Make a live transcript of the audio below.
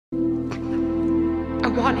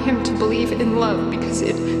want him to believe in love because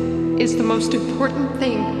it is the most important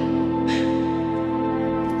thing.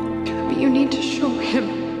 But you need to show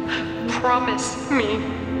him. Promise me.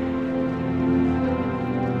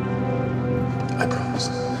 I promise.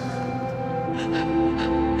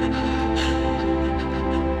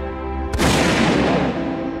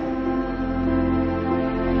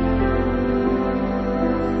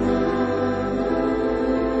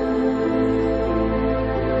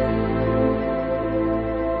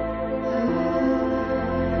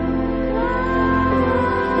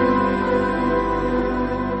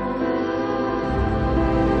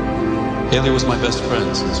 Haley was my best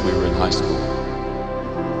friend since we were in high school.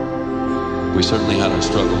 We certainly had our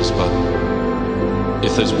struggles, but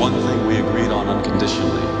if there's one thing we agreed on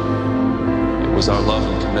unconditionally, it was our love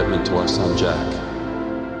and commitment to our son, Jack.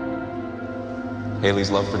 Haley's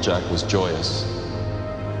love for Jack was joyous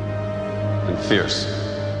and fierce.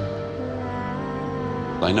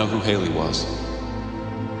 I know who Haley was.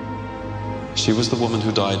 She was the woman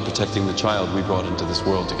who died protecting the child we brought into this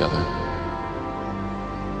world together.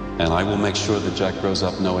 And I will make sure that Jack grows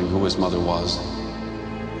up knowing who his mother was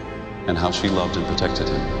and how she loved and protected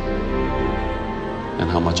him and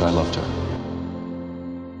how much I loved her.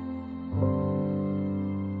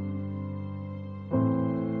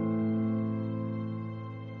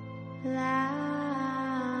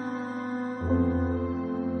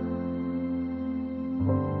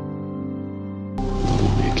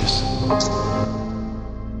 Give me a kiss.